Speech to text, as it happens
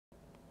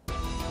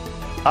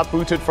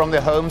Uprooted from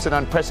their homes in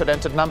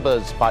unprecedented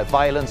numbers by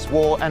violence,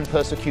 war and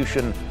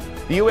persecution,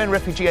 the UN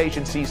Refugee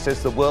Agency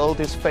says the world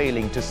is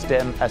failing to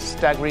stem a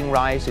staggering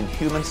rise in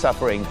human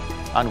suffering,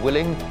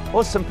 unwilling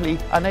or simply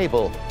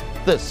unable.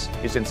 This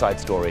is Inside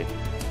Story.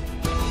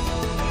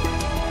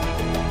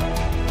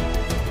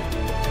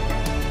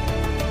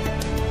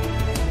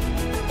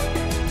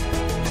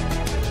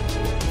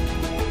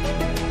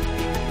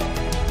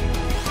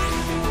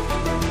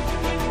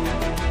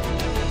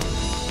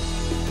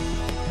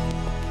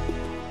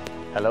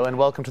 Hello and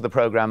welcome to the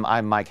program.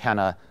 I'm Mike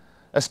Hanna.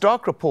 A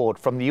stark report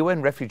from the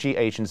UN Refugee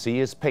Agency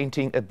is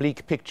painting a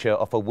bleak picture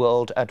of a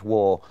world at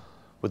war,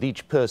 with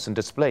each person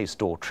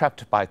displaced or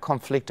trapped by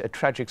conflict a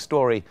tragic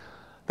story.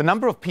 The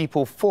number of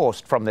people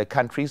forced from their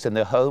countries and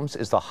their homes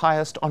is the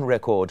highest on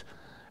record,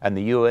 and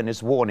the UN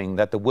is warning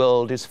that the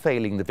world is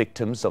failing the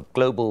victims of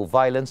global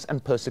violence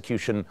and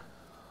persecution.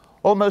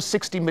 Almost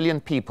 60 million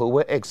people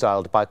were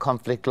exiled by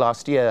conflict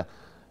last year.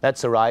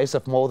 That's a rise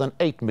of more than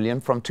 8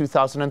 million from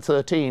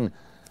 2013.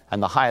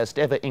 And the highest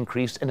ever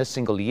increase in a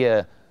single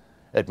year.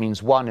 It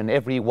means 1 in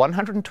every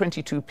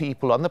 122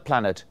 people on the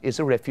planet is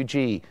a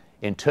refugee,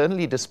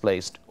 internally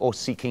displaced or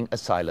seeking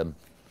asylum.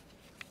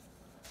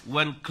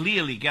 One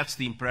clearly gets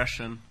the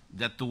impression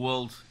that the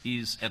world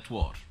is at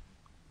war.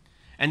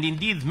 And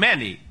indeed,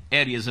 many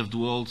areas of the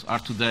world are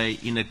today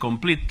in a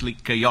completely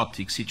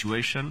chaotic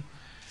situation,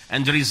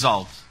 and the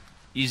result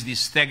is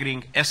this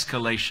staggering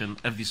escalation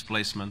of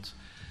displacement,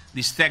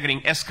 this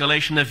staggering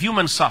escalation of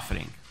human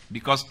suffering,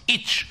 because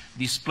each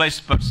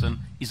displaced person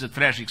is a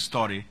tragic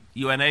story.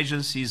 UN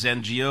agencies,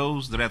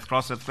 NGOs, the Red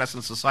Cross, Red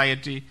Crescent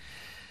Society,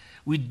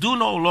 we do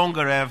no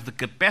longer have the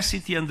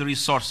capacity and the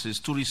resources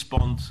to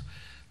respond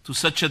to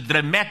such a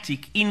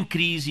dramatic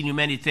increase in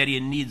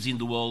humanitarian needs in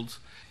the world.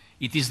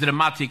 It is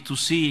dramatic to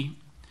see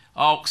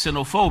how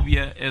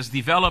xenophobia has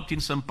developed in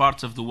some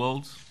parts of the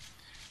world.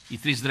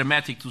 It is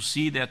dramatic to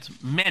see that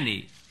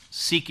many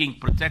seeking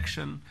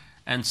protection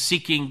and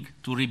seeking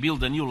to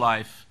rebuild a new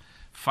life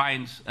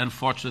find,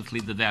 unfortunately,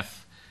 the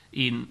death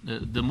in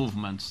the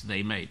movements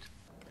they made.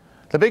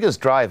 The biggest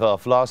driver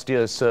of last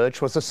year's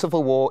surge was the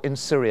civil war in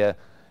Syria.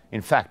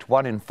 In fact,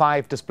 1 in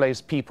 5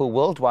 displaced people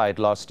worldwide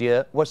last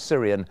year was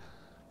Syrian.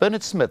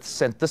 Bernard Smith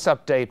sent this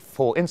update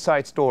for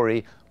Inside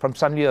Story from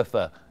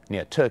Sanliurfa,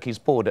 near Turkey's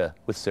border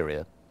with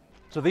Syria.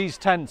 So these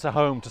tents are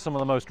home to some of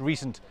the most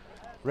recent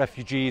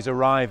refugees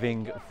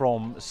arriving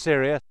from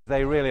Syria.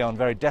 They really are in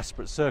very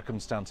desperate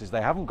circumstances.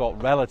 They haven't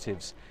got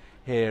relatives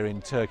here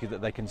in Turkey that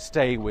they can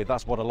stay with.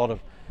 That's what a lot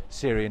of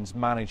Syrians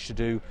manage to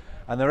do.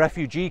 And the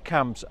refugee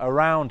camps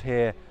around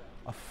here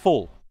are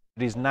full.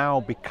 It has now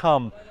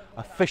become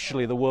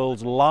officially the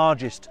world's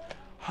largest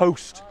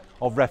host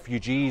of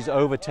refugees,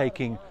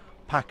 overtaking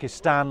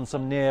Pakistan.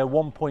 Some near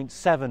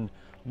 1.7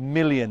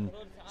 million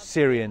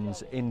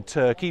Syrians in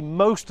Turkey.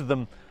 Most of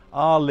them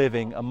are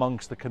living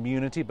amongst the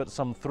community, but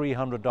some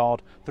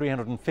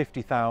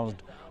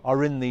 350,000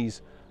 are in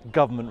these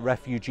government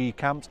refugee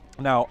camps.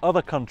 Now,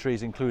 other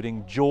countries,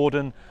 including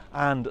Jordan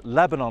and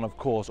Lebanon, of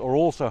course, are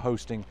also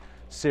hosting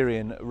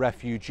Syrian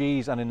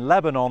refugees. And in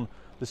Lebanon,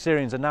 the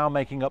Syrians are now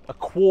making up a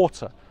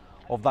quarter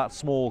of that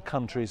small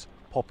country's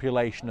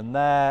population. And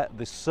there,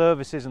 the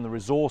services and the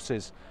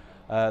resources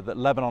that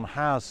Lebanon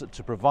has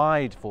to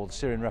provide for the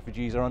Syrian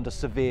refugees are under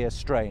severe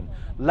strain.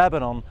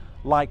 Lebanon,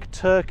 like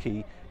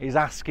Turkey, is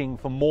asking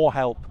for more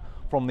help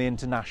from the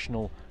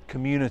international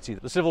community.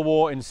 The civil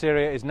war in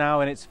Syria is now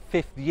in its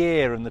 5th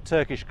year, and the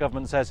Turkish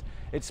government says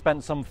it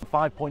spent some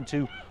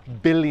 $5.2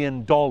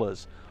 billion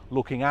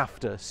looking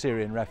after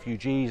Syrian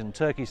refugees, and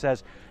Turkey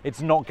says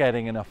it's not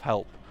getting enough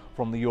help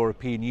from the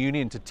European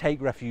Union to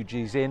take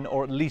refugees in,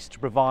 or at least to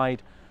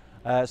provide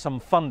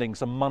some funding,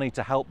 some money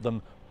to help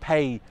them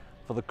pay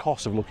for the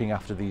cost of looking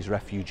after these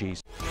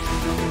refugees.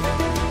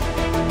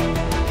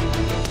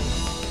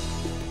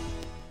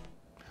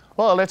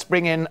 Well, let's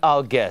bring in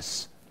our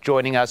guests.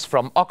 Joining us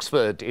from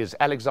Oxford is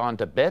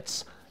Alexander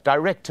Betts,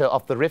 Director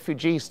of the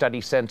Refugee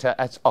Study Centre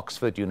at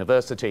Oxford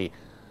University.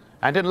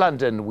 And in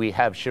London, we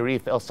have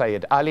Sherif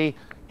Elsayed Ali,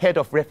 Head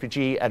of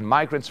Refugee and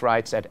Migrant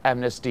Rights at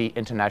Amnesty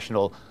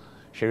International.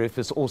 Sherif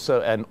is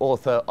also an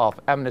author of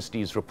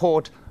Amnesty's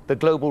report, The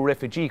Global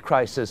Refugee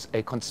Crisis,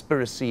 a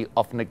Conspiracy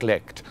of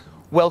Neglect.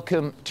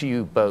 Welcome to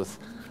you both.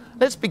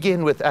 Let's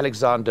begin with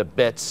Alexander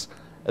Betts.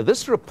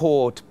 This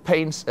report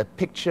paints a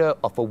picture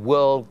of a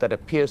world that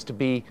appears to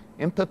be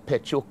in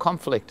perpetual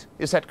conflict.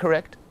 Is that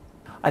correct?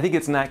 I think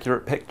it's an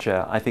accurate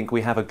picture. I think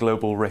we have a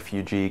global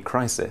refugee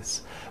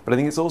crisis. But I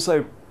think it's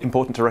also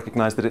important to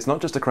recognise that it's not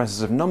just a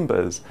crisis of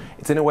numbers,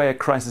 it's in a way a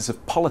crisis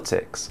of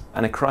politics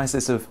and a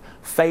crisis of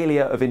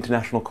failure of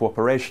international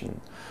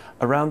cooperation.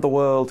 Around the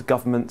world,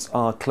 governments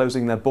are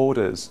closing their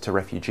borders to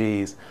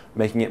refugees,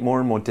 making it more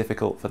and more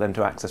difficult for them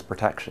to access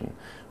protection.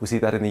 We see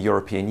that in the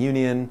European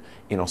Union,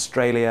 in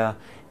Australia,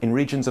 in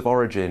regions of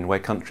origin where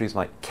countries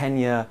like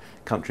Kenya,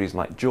 countries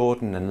like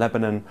Jordan and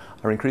Lebanon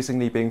are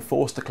increasingly being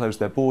forced to close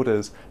their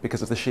borders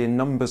because of the sheer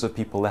numbers of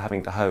people they're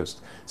having to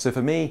host. So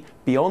for me,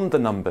 beyond the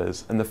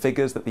numbers and the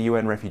figures that the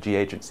UN Refugee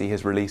Agency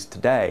has released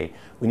today,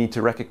 we need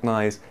to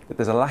recognise that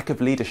there's a lack of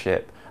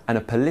leadership and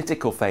a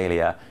political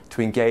failure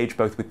to engage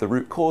both with the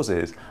root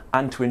causes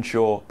and to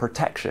ensure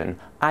protection,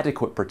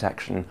 adequate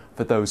protection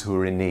for those who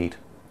are in need.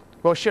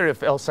 Well, Sherif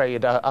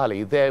Elsayed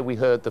Ali, there we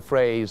heard the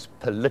phrase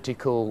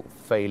political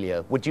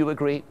failure. Would you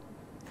agree?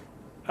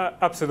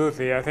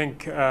 Absolutely. I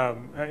think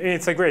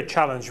it's a great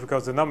challenge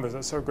because the numbers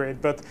are so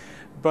great. But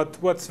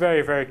what's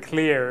very, very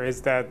clear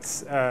is that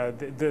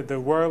the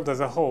world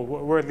as a whole,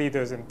 world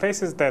leaders in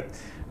places that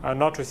are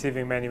not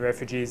receiving many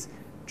refugees,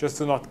 just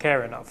do not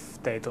care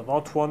enough. They do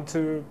not want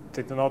to.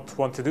 They do not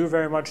want to do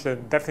very much. They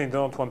definitely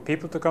don't want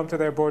people to come to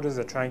their borders.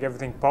 They're trying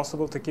everything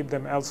possible to keep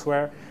them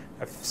elsewhere.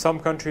 Some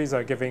countries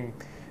are giving,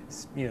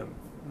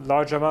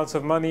 large amounts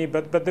of money,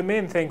 but the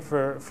main thing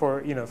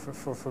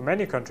for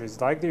many countries,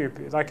 like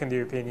in the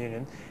European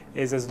Union,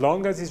 is as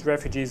long as these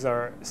refugees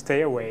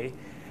stay away,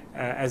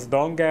 as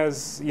long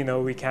as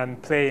we can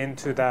play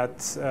into that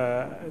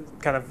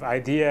kind of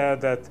idea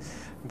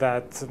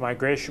that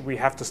migration, we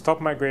have to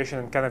stop migration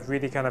and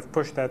really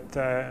push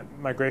that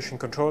migration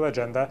control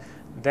agenda,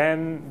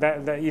 then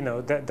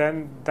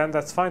then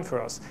that's fine for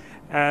us.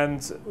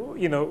 And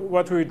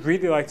what we would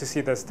really like to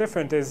see that's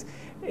different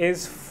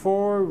is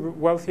for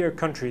wealthier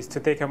countries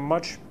to take a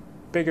much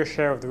bigger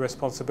share of the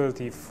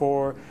responsibility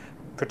for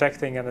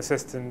protecting and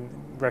assisting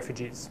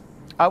refugees.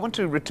 I want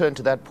to return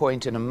to that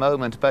point in a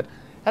moment, but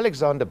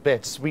Alexander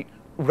Betts, we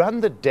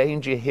run the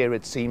danger here,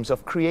 it seems,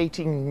 of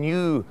creating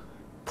new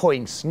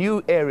points,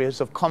 new areas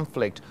of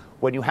conflict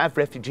when you have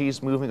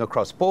refugees moving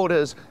across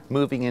borders,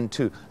 moving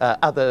into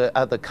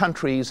other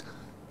countries.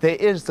 There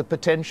is the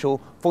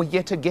potential for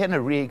yet again a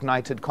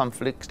reignited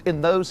conflict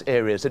in those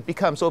areas. It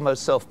becomes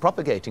almost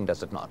self-propagating,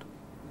 does it not?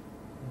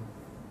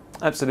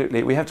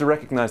 Absolutely. We have to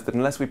recognise that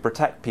unless we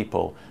protect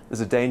people,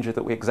 there's a danger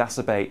that we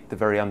exacerbate the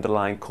very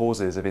underlying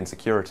causes of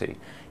insecurity.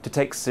 To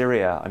take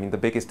Syria, the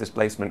biggest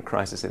displacement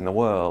crisis in the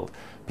world,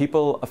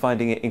 people are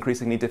finding it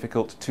increasingly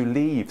difficult to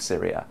leave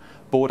Syria.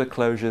 Border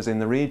closures in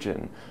the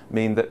region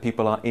mean that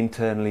people are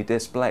internally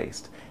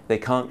displaced. They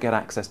can't get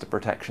access to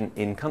protection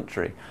in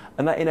country.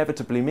 And that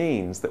inevitably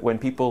means that when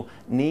people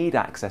need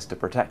access to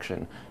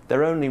protection,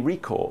 their only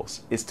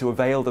recourse is to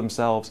avail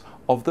themselves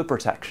of the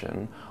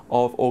protection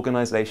of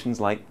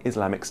organisations like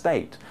Islamic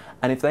State.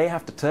 And if they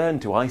have to turn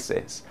to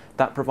ISIS,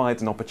 that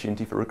provides an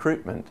opportunity for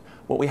recruitment.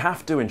 What we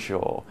have to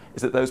ensure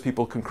is that those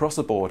people can cross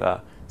a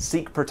border,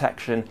 seek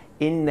protection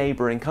in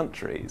neighbouring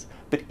countries,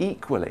 but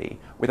equally,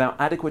 without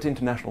adequate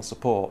international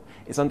support,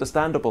 it's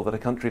understandable that a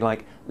country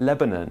like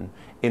Lebanon,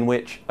 in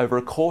which over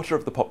a quarter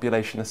of the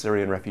population are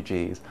Syrian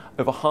refugees,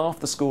 over half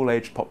the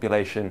school-aged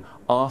population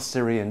are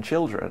Syrian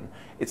children,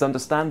 it's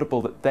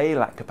understandable that they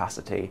lack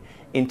capacity.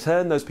 In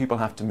turn, those people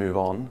have to move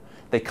on.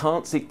 They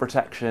can't seek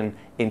protection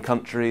in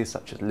countries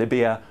such as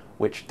Libya,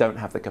 which don't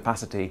have the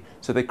capacity,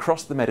 so they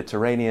cross the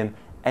Mediterranean,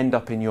 end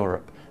up in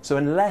Europe. So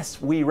unless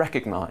we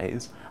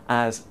recognise,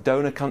 as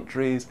donor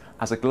countries,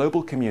 as a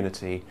global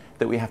community,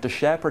 that we have to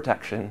share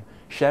protection,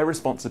 share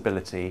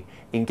responsibility,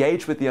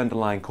 engage with the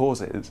underlying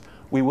causes,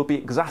 we will be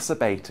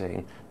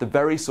exacerbating the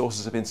very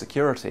sources of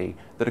insecurity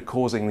that are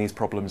causing these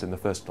problems in the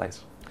first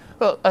place.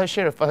 Well,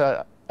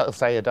 Sherif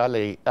Elsayed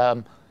Ali,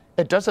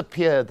 it does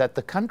appear that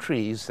the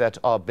countries that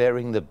are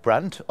bearing the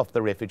brunt of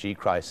the refugee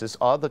crisis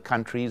are the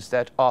countries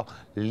that are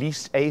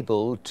least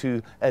able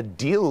to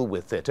deal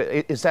with it.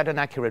 Is that an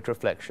accurate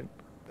reflection?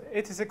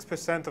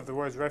 86% of the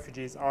world's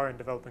refugees are in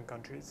developing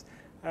countries.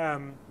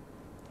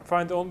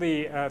 Find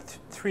only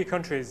 3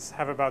 countries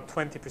have about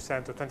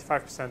 20% or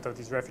 25% of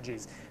these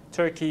refugees: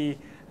 Turkey,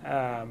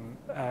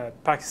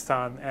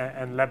 Pakistan,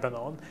 and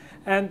Lebanon.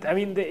 And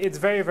it's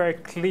very, very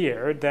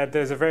clear that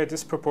there's a very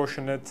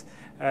disproportionate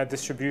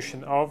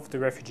distribution of the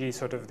refugee,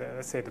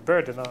 let's say, the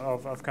burden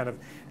of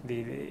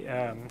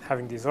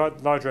having these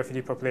large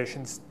refugee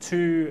populations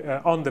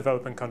on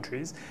developing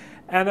countries.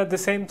 And at the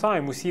same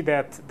time, we see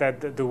that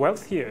the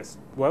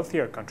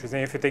wealthier countries,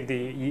 and if you take the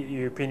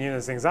European Union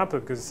as an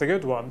example, because it's a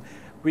good one,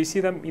 we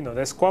see them,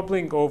 they're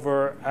squabbling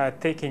over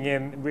taking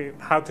in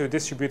how to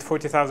distribute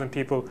 40,000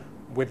 people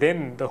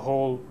within the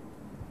whole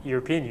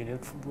European Union,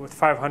 with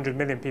 500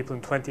 million people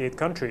in 28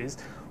 countries,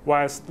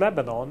 whilst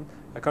Lebanon,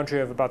 a country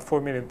of about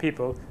 4 million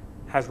people,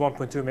 has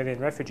 1.2 million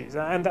refugees.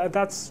 And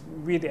that's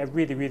really a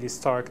really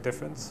stark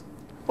difference.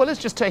 Well,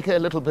 let's just take a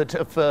little bit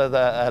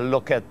further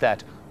look at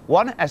that.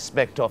 One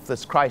aspect of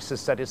this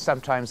crisis that is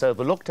sometimes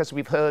overlooked, as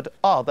we've heard,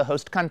 are the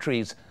host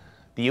countries.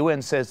 The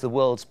UN says the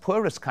world's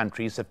poorest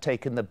countries have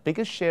taken the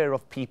biggest share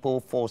of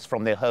people forced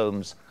from their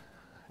homes.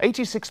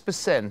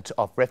 86%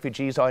 of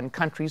refugees are in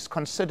countries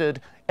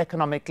considered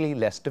economically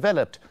less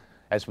developed.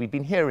 As we've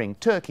been hearing,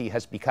 Turkey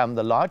has become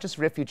the largest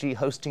refugee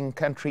hosting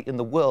country in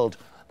the world,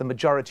 the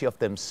majority of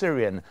them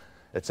Syrian.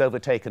 It's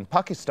overtaken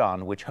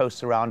Pakistan, which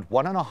hosts around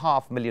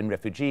 1.5 million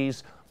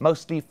refugees,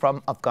 mostly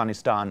from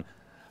Afghanistan.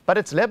 But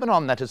it's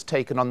Lebanon that has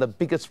taken on the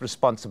biggest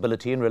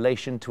responsibility in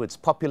relation to its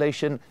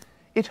population.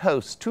 It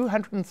hosts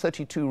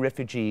 232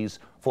 refugees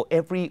for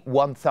every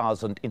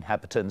 1,000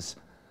 inhabitants.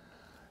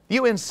 The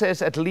UN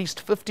says at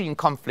least 15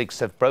 conflicts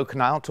have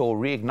broken out or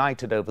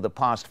reignited over the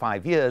past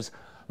 5 years.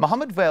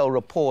 Mohammed Vail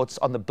reports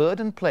on the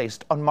burden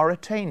placed on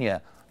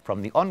Mauritania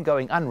from the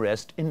ongoing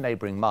unrest in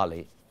neighboring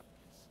Mali.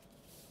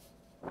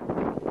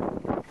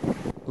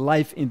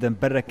 Life in the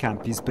Mberra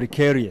camp is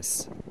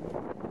precarious,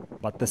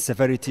 but the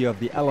severity of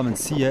the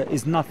elements here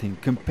is nothing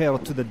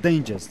compared to the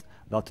dangers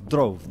that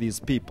drove these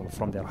people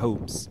from their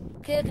homes.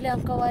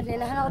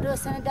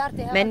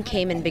 Men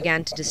came and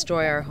began to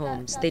destroy our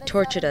homes. They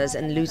tortured us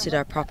and looted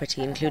our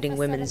property, including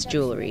women's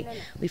jewelry.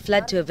 We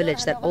fled to a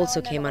village that also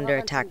came under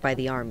attack by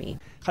the army.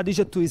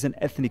 Khadijatu is an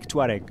ethnic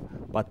Tuareg,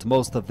 but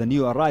most of the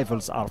new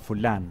arrivals are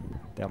Fulan.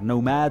 They are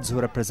nomads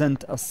who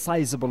represent a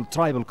sizable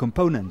tribal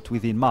component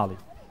within Mali.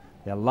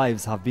 Their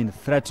lives have been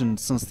threatened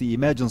since the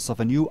emergence of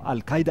a new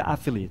Al-Qaeda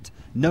affiliate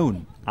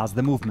known as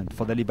the Movement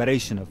for the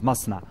Liberation of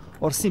Masna,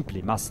 or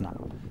simply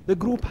Masna. The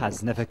group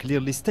has never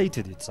clearly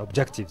stated its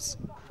objectives,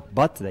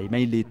 but they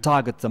mainly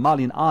target the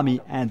Malian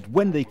army, and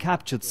when they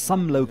captured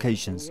some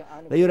locations,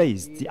 they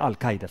raised the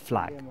Al-Qaeda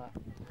flag.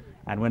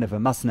 And whenever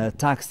Masna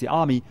attacks the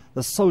army,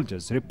 the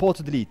soldiers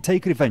reportedly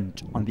take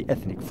revenge on the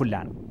ethnic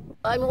Fulan.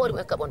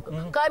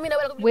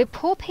 We're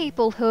poor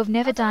people who have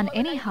never done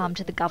any harm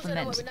to the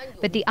government,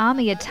 but the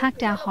army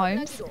attacked our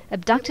homes,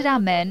 abducted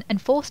our men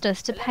and forced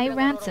us to pay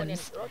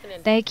ransoms.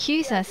 They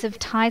accuse us of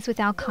ties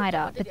with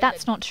Al-Qaeda, but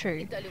that's not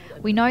true.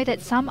 We know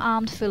that some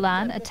armed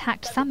Fulan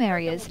attacked some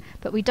areas,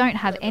 but we don't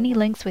have any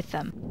links with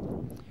them.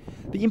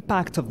 The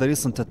impact of the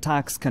recent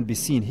attacks can be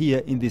seen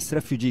here in this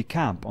refugee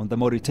camp on the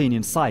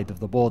Mauritanian side of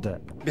the border.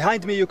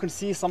 Behind me you can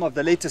see some of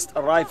the latest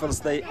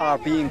arrivals. They are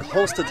being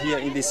hosted here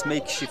in this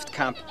makeshift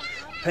camp,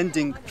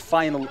 pending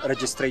final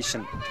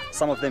registration.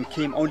 Some of them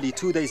came only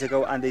 2 days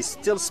ago, and they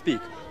still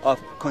speak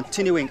of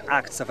continuing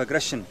acts of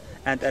aggression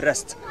and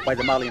arrest by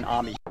the Malian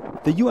army.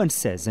 The UN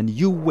says a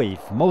new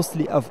wave,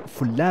 mostly of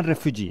Fulan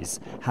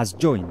refugees, has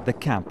joined the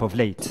camp of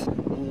late.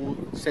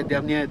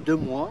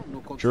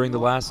 During the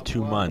last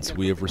 2 months,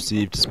 we have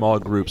received small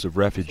groups of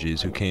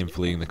refugees who came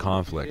fleeing the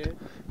conflict.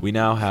 We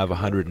now have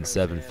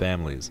 107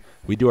 families.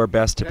 We do our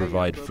best to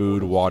provide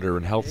food, water,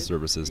 and health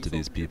services to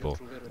these people.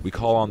 We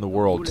call on the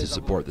world to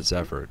support this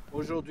effort.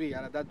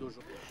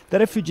 The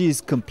refugees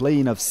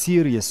complain of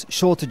serious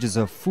shortages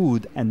of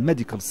food and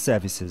medical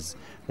services.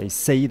 They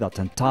say that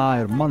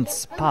entire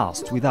months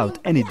passed without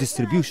any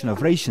distribution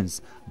of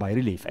rations by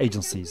relief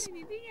agencies.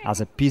 As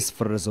a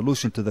peaceful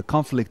resolution to the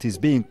conflict is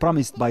being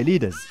promised by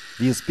leaders,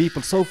 these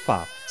people so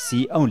far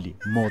see only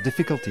more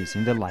difficulties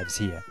in their lives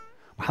here.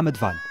 Mohammed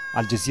Vail,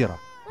 Al Jazeera,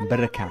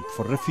 Mberra camp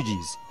for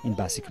refugees in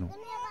Basikno.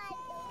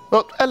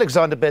 Well,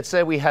 Alexander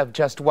Betze, we have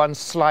just one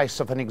slice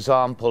of an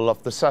example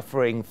of the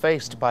suffering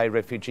faced by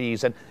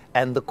refugees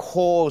and the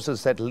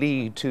causes that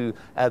lead to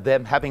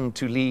them having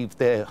to leave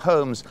their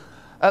homes.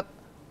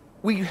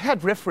 We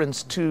had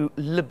reference to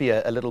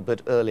Libya a little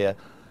bit earlier.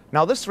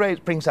 Now, this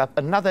brings up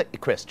another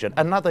question,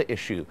 another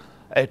issue.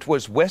 It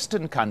was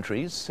Western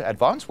countries,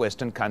 advanced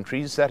Western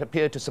countries, that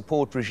appeared to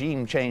support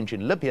regime change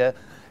in Libya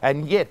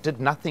and yet did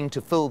nothing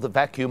to fill the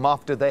vacuum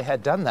after they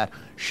had done that.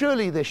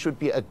 Surely there should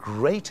be a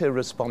greater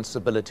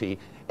responsibility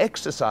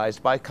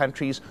exercised by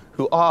countries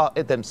who are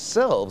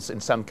themselves, in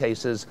some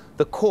cases,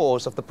 the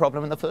cause of the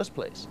problem in the first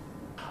place.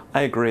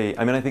 I agree.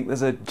 I think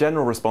there's a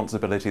general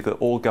responsibility that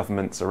all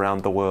governments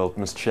around the world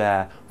must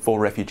share for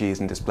refugees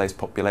and displaced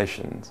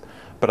populations.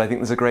 But I think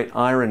there's a great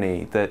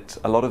irony that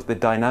a lot of the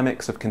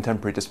dynamics of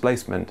contemporary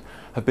displacement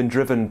have been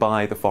driven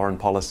by the foreign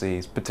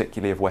policies,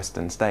 particularly of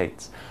Western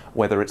states,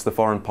 whether it's the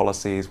foreign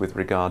policies with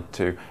regard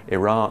to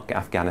Iraq,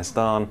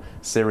 Afghanistan,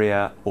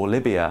 Syria or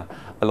Libya.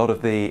 A lot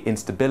of the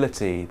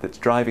instability that's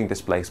driving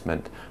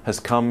displacement has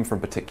come from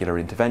particular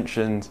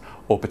interventions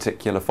or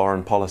particular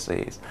foreign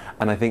policies.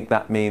 And I think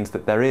that means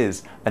that there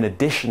is an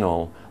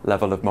additional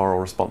level of moral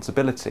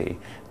responsibility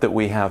that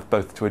we have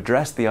both to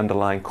address the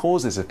underlying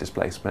causes of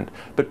displacement,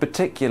 but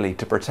particularly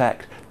to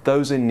protect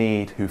those in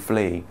need who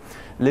flee.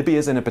 Libya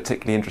is in a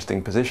particularly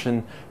interesting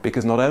position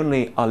because not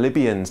only are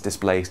Libyans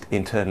displaced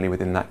internally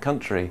within that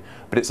country,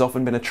 but it's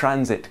often been a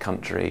transit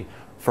country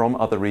from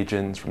other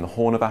regions, from the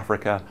Horn of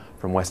Africa,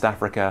 from West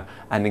Africa,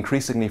 and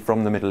increasingly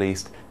from the Middle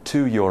East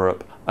to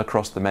Europe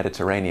across the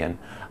Mediterranean.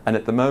 And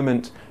at the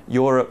moment,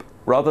 Europe,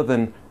 rather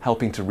than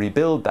helping to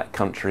rebuild that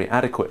country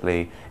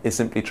adequately, is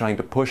simply trying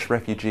to push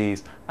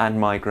refugees and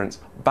migrants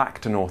back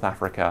to North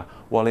Africa,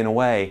 while in a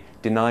way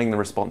denying the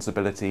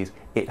responsibilities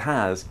it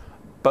has,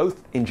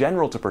 both in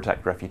general to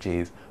protect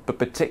refugees, but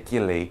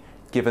particularly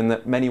given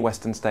that many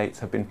Western states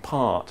have been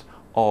part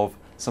of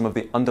some of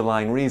the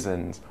underlying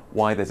reasons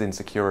why there's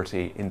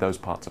insecurity in those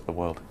parts of the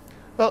world.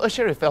 Well,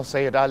 Sherif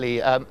Elsayed Ali,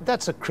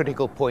 that's a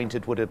critical point,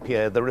 it would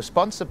appear, the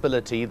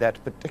responsibility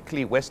that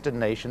particularly Western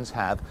nations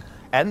have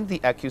and the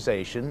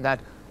accusation that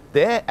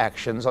their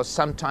actions are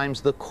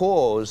sometimes the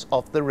cause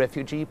of the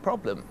refugee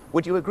problem.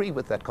 Would you agree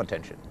with that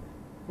contention?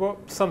 Well,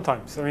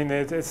 sometimes.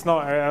 It's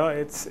not.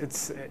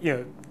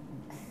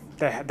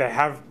 they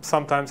have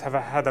sometimes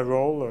had a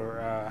role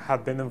or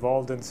had been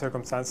involved in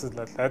circumstances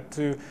that led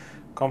to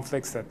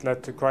conflicts, that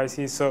led to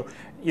crises. So,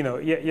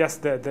 yes,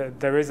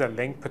 there is a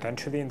link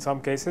potentially in some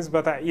cases,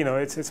 but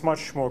it's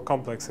much more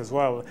complex as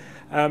well.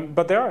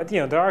 But there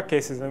are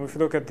cases, and if you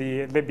look at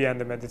the Libya and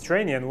the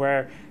Mediterranean,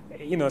 where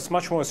it's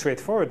much more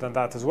straightforward than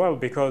that as well,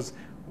 because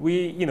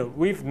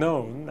we've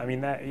known. I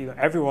mean,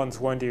 everyone's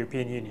warned the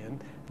European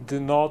Union: do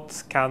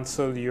not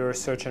cancel your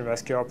search and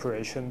rescue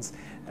operations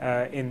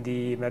in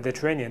the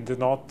Mediterranean. Do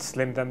not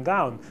slim them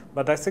down.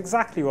 But that's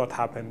exactly what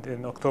happened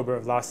in October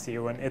of last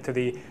year when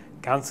Italy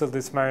cancelled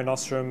its Mare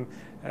Nostrum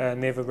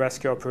naval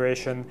rescue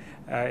operation.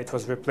 It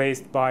was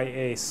replaced by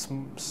a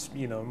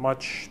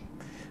much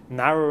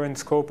narrower in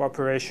scope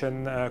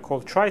operation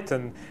called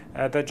Triton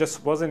that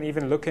just wasn't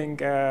even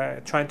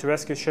trying to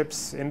rescue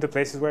ships in the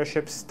places where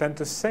ships tend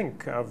to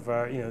sink.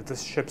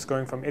 The ships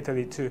going from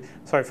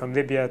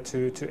Libya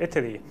to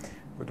Italy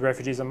with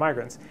refugees and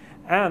migrants.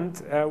 And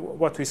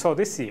what we saw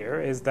this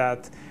year is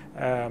that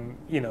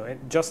in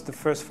just the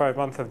first 5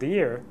 months of the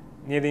year,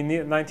 nearly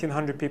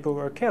 1,900 people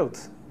were killed,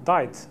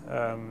 died,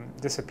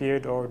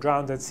 disappeared, or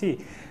drowned at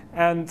sea,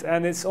 and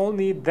it's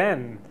only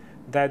then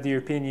that the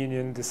European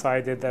Union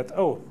decided that,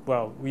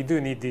 we do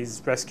need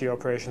these rescue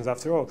operations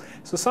after all.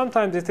 So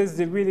sometimes it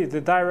is really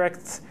the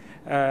direct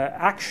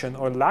action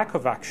or lack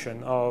of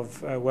action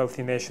of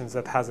wealthy nations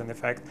that has an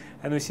effect,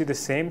 and we see the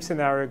same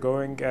scenario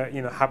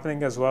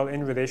happening as well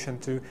in relation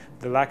to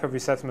the lack of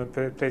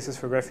resettlement places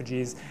for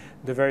refugees,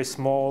 the very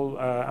small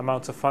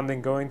amounts of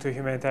funding going to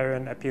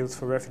humanitarian appeals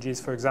for refugees.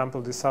 For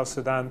example, the South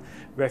Sudan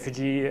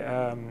refugee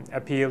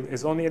appeal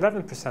is only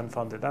 11%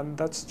 funded, and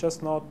that's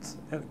just not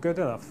good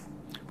enough.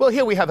 Well,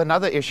 here we have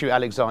another issue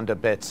Alexander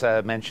Betts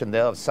mentioned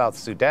there of South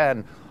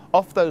Sudan.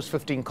 Of those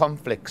 15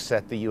 conflicts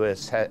that the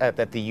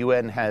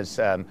UN has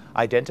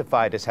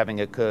identified as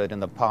having occurred in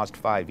the past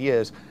 5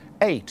 years,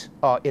 8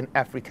 are in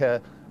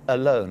Africa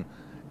alone.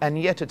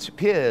 And yet it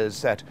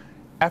appears that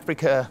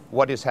Africa,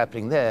 what is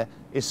happening there,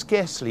 is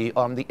scarcely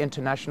on the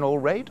international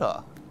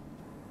radar.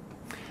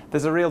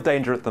 There's a real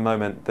danger at the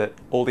moment that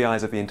all the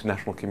eyes of the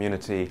international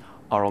community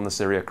are on the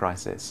Syria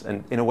crisis,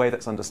 and in a way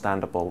that's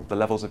understandable. The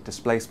levels of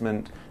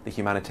displacement, the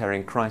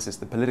humanitarian crisis,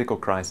 the political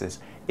crisis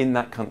in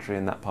that country,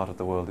 in that part of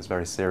the world, is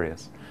very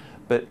serious.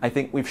 But I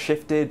think we've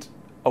shifted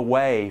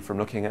away from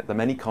looking at the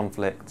many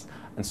conflicts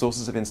and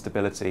sources of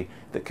instability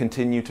that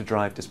continue to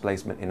drive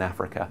displacement in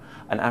Africa.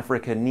 And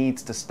Africa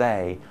needs to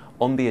stay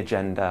on the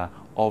agenda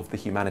of the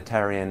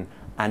humanitarian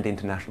and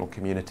international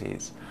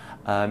communities.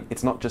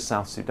 It's not just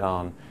South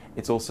Sudan.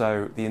 It's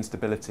also the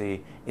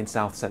instability in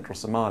south-central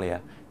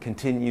Somalia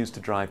continues to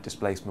drive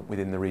displacement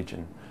within the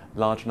region.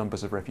 Large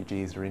numbers of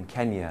refugees are in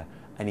Kenya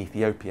and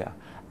Ethiopia.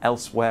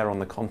 Elsewhere on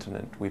the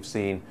continent, we've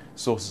seen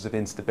sources of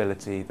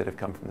instability that have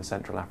come from the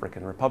Central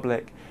African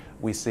Republic.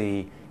 We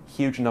see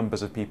huge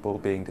numbers of people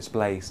being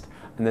displaced,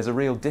 and there's a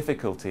real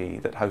difficulty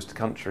that host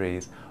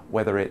countries,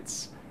 whether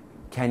it's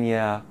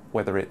Kenya,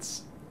 whether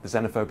it's the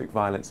xenophobic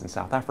violence in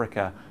South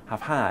Africa,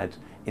 have had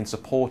in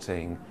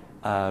supporting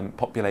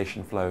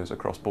population flows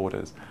across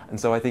borders. And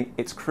so I think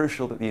it's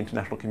crucial that the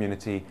international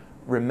community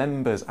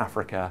remembers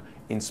Africa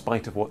in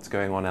spite of what's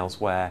going on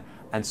elsewhere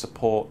and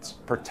supports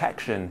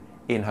protection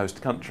in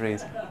host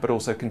countries, but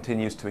also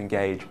continues to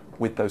engage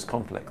with those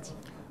conflicts.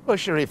 Well,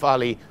 Sherif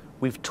Ali,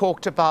 we've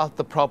talked about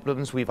the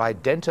problems, we've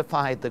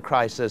identified the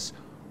crisis.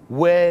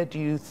 Where do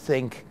you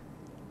think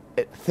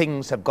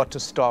things have got to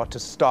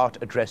start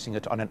addressing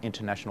it on an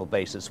international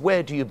basis?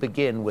 Where do you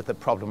begin with a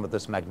problem of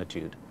this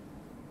magnitude?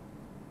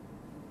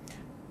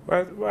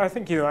 Well, I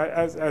think,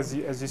 as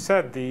you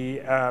said,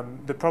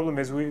 the problem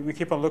is we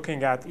keep on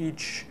looking at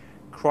each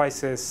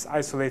crisis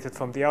isolated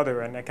from the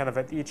other, and kind of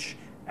at each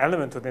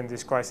element within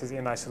this crisis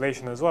in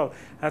isolation as well.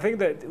 I think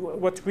that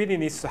what really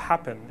needs to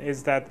happen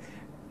is that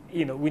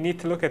we need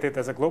to look at it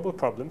as a global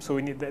problem. So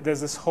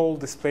there's this whole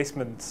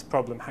displacement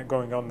problem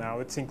going on now.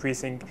 It's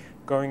increasing,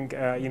 going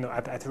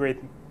at a rate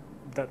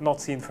that's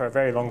not seen for a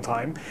very long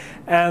time,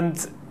 and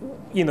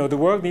the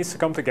world needs to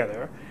come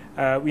together.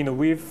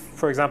 We've,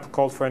 for example,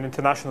 called for an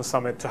international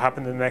summit to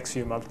happen in the next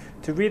few months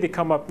to really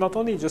come up, not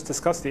only just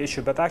discuss the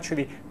issue, but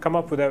actually come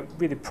up with a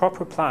really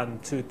proper plan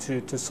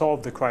to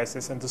solve the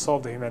crisis and to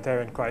solve the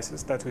humanitarian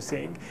crisis that we're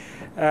seeing,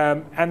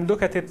 and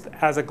look at it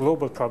as a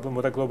global problem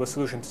with a global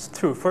solution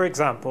through, for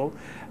example,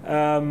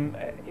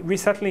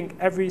 resettling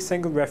every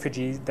single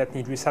refugee that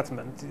need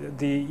resettlement.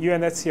 The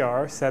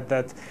UNHCR said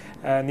that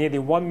nearly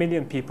 1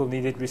 million people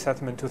needed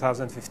resettlement in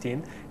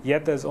 2015,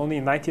 yet there's only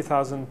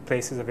 90,000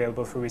 places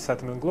available for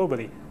resettlement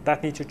globally.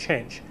 That needs to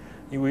change.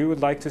 We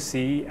would like to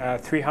see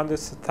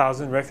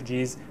 300,000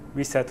 refugees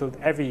resettled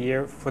every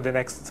year for the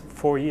next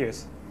 4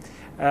 years.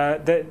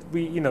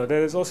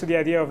 There is also the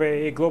idea of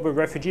a global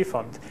refugee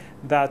fund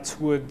that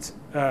would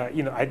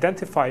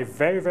identify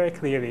very, very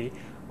clearly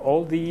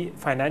all the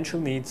financial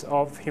needs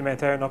of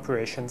humanitarian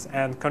operations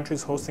and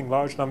countries hosting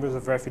large numbers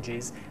of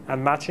refugees,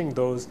 and matching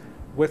those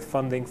with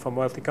funding from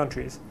wealthy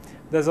countries.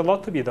 There's a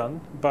lot to be done,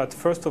 but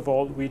first of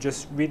all, we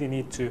just really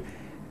need to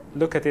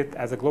look at it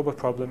as a global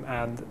problem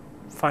and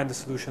find the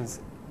solutions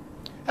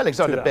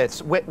Alexander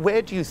Betts,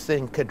 where do you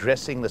think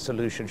addressing the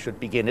solution should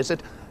begin? Is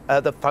it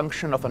the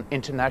function of an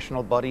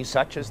international body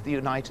such as the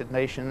United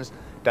Nations?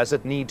 Does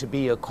it need to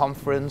be a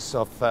conference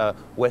of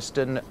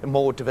Western,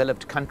 more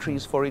developed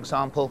countries, for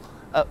example?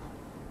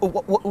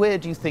 Where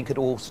do you think it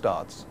all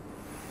starts?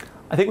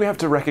 I think we have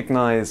to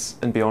recognise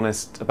and be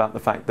honest about the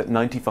fact that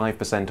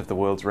 95% of the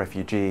world's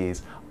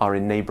refugees are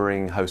in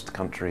neighbouring host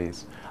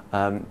countries.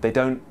 They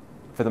don't,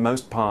 for the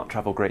most part,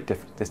 travel great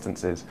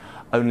distances.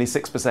 Only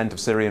 6% of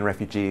Syrian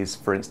refugees,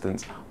 for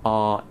instance,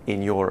 are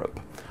in Europe.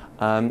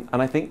 And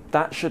I think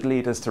that should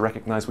lead us to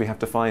recognise we have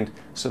to find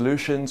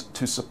solutions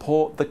to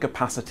support the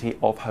capacity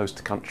of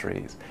host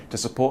countries, to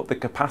support the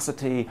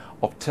capacity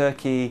of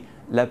Turkey,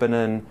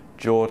 Lebanon,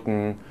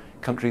 Jordan,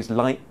 countries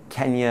like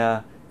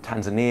Kenya,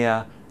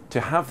 Tanzania, to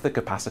have the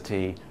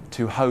capacity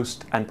to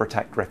host and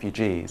protect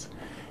refugees.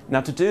 Now,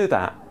 to do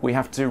that, we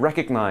have to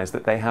recognise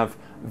that they have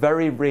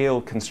very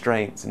real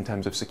constraints in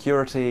terms of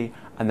security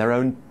and their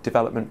own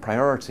development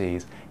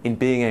priorities in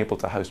being able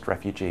to host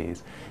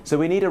refugees. So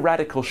we need a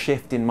radical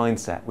shift in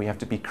mindset. We have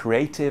to be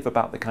creative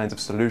about the kinds of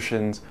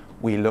solutions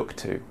we look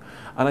to.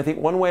 And I think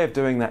one way of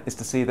doing that is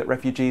to see that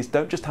refugees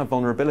don't just have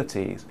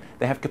vulnerabilities,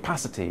 they have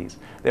capacities.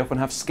 They often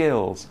have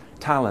skills,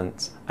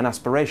 talents, and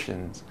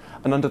aspirations.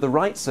 And under the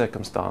right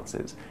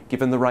circumstances,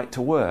 given the right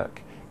to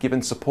work,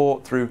 given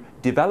support through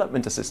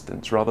development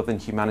assistance rather than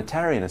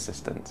humanitarian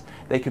assistance,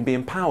 they can be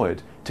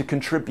empowered to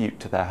contribute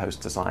to their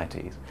host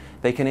societies.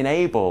 They can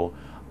enable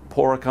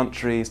poorer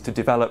countries to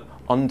develop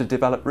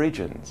underdeveloped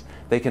regions.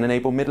 They can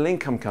enable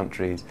middle-income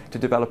countries to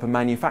develop a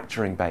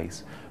manufacturing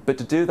base. But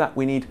to do that,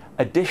 we need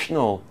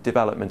additional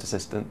development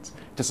assistance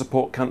to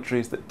support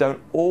countries that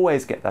don't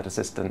always get that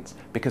assistance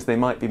because they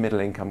might be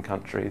middle-income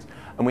countries.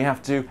 And we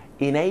have to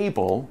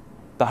enable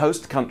the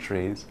host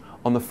countries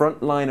on the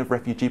front line of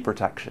refugee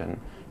protection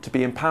to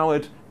be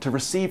empowered to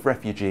receive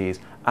refugees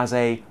as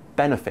a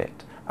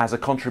benefit, as a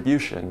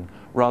contribution,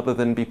 rather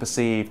than be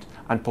perceived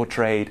and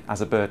portrayed as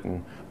a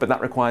burden. But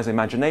that requires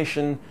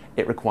imagination,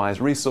 it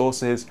requires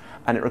resources,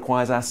 and it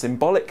requires our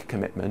symbolic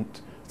commitment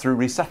through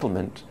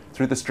resettlement,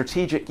 through the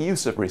strategic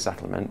use of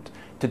resettlement,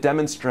 to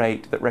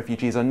demonstrate that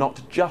refugees are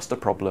not just a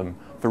problem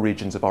for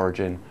regions of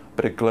origin,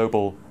 but a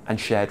global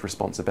and shared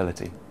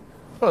responsibility.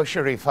 Well,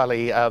 Sherif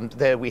Ali,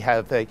 there we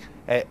have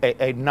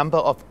a number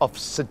of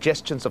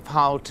suggestions of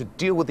how to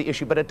deal with the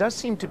issue, but it does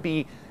seem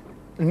to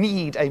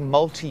need a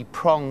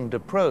multi-pronged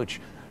approach.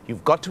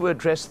 You've got to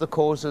address the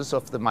causes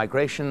of the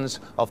migrations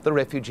of the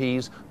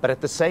refugees, but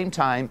at the same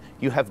time,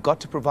 you have got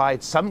to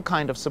provide some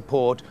kind of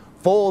support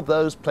for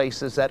those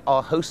places that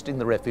are hosting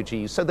the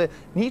refugees. So there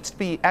needs to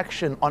be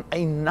action on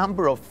a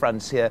number of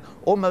fronts here,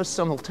 almost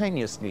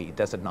simultaneously,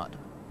 does it not?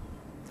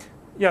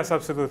 Yes,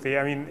 absolutely.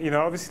 I mean,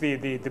 obviously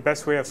the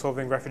best way of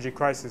solving refugee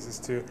crisis is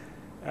to,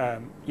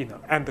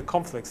 end the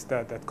conflicts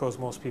that cause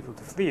most people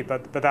to flee.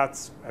 But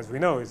that's, as we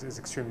know, is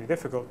extremely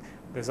difficult.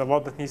 There's a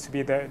lot that needs to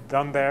be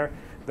done there.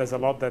 There's a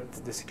lot that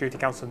the Security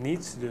Council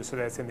needs to do so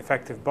that it's an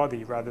effective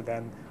body rather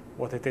than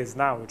what it is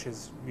now, which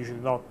is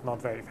usually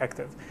not very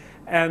effective.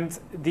 And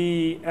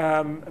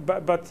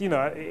but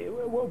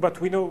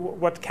we know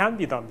what can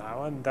be done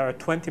now, and there are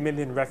 20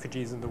 million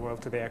refugees in the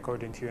world today,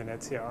 according to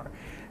UNHCR.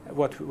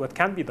 What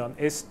can be done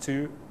is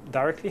to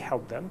directly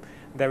help them.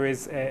 There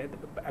is a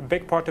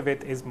big part of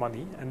it is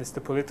money, and it's the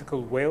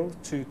political will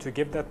to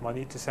give that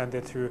money, to send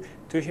it through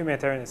to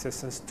humanitarian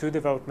assistance, to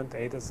development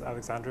aid, as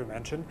Alexander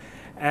mentioned.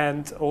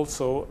 And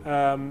also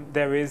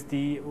there is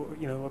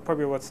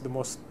probably what's the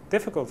most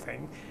difficult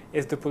thing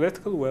is the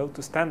political will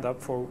to stand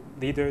up for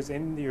leaders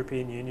in the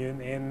European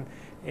Union,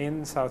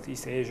 in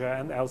Southeast Asia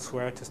and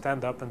elsewhere, to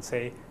stand up and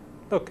say,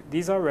 look,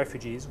 these are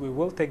refugees, we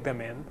will take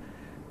them in.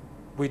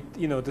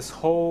 This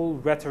whole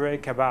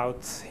rhetoric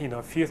about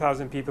a few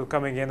thousand people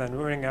coming in and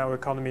ruining our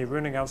economy,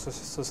 ruining our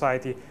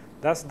society,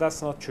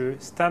 that's not true.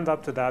 Stand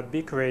up to that,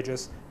 be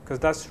courageous, because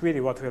that's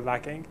really what we're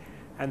lacking,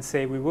 and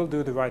say we will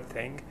do the right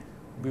thing,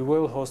 we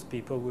will host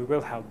people, we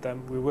will help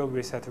them, we will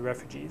reset the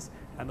refugees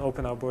and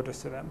open our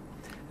borders to them.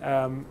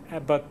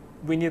 But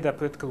we need that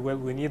political will,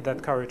 we need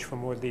that courage from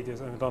more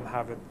leaders, and we don't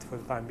have it for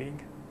the time being.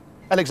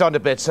 Alexander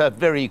Betts,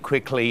 very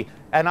quickly,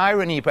 an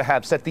irony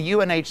perhaps that the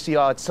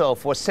UNHCR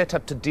itself was set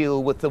up to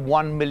deal with the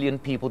 1 million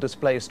people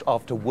displaced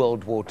after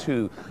World War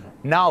II.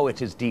 Now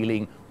it is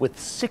dealing with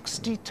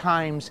 60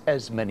 times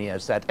as many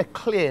as that. A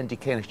clear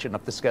indication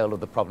of the scale of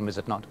the problem, is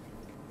it not?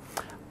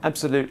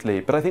 Absolutely,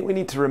 but I think we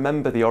need to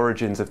remember the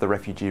origins of the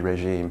refugee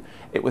regime.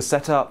 It was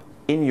set up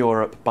in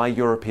Europe by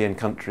European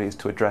countries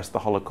to address the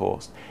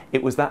Holocaust.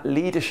 It was that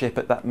leadership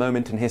at that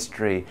moment in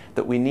history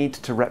that we need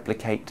to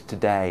replicate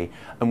today.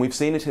 And we've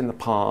seen it in the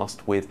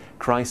past with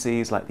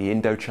crises like the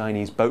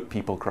Indo-Chinese boat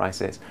people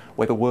crisis,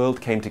 where the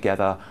world came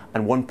together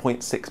and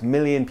 1.6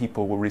 million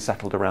people were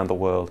resettled around the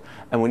world.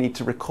 And we need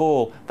to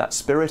recall that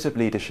spirit of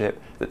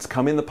leadership that's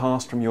come in the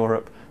past from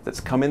Europe,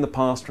 that's come in the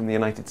past from the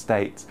United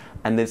States,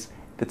 and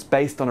that's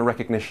based on a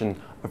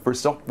recognition of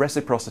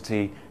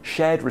reciprocity,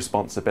 shared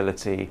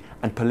responsibility,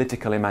 and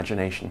political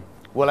imagination.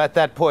 Well, at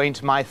that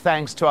point, my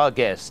thanks to our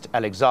guests,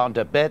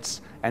 Alexander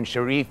Betts and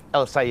Sherif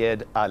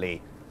Elsayed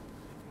Ali.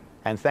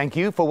 And thank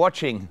you for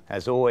watching.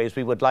 As always,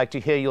 we would like to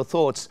hear your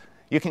thoughts.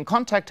 You can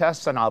contact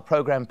us on our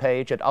program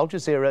page at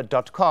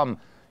aljazeera.com.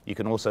 You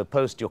can also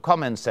post your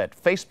comments at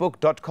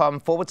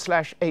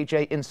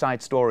facebook.com/AJ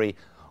Inside Story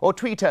or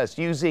tweet us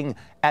using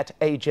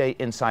 @AJ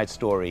Inside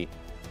Story.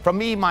 From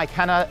me, Mike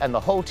Hanna, and the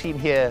whole team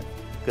here,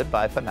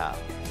 goodbye for now.